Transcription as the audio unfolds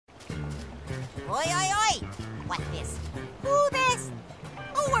Oi, oi, oi! What this? Who this?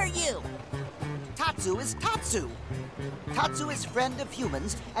 Who are you? Tatsu is Tatsu. Tatsu is friend of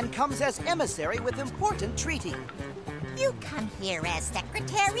humans and comes as emissary with important treaty. You come here as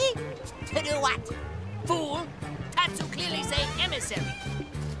secretary? To do what? Fool! Tatsu clearly say emissary.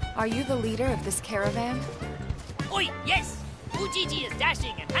 Are you the leader of this caravan? Oi, yes! Ujiji is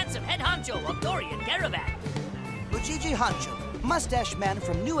dashing and handsome head honcho of Dorian Caravan. Ujiji Hancho, mustache man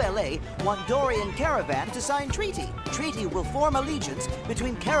from New LA, want Dorian Caravan to sign treaty. Treaty will form allegiance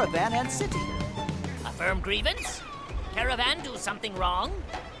between Caravan and city. A firm grievance? Caravan do something wrong?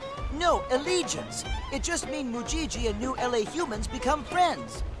 No, allegiance. It just means Mujiji and New LA humans become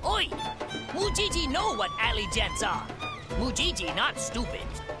friends. Oi! Mujiji know what allegiance are. Mujiji not stupid.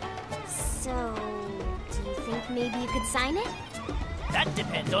 So, do you think maybe you could sign it? That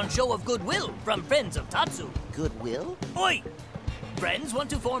depends on show of goodwill from friends of Tatsu. Goodwill? Oi! Friends want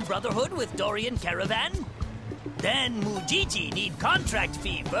to form brotherhood with Dorian Caravan? Then Mujiji need contract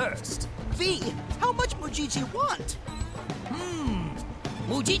fee first. Fee? How much Mujiji want?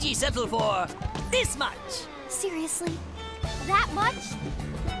 Mujiji settle for this much. Seriously? That much?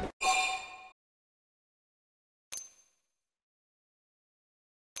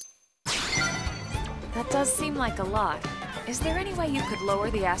 That does seem like a lot. Is there any way you could lower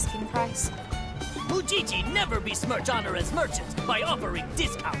the asking price? Mujiji never besmirch honor as merchants by offering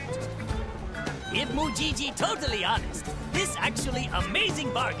discount. If Mujiji totally honest, this actually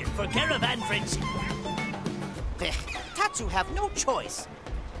amazing bargain for caravan friendship. Tatsu have no choice.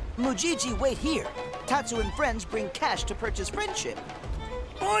 Mujiji wait here. Tatsu and friends bring cash to purchase friendship.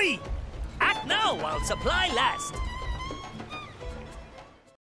 Oi! Act now while supply lasts.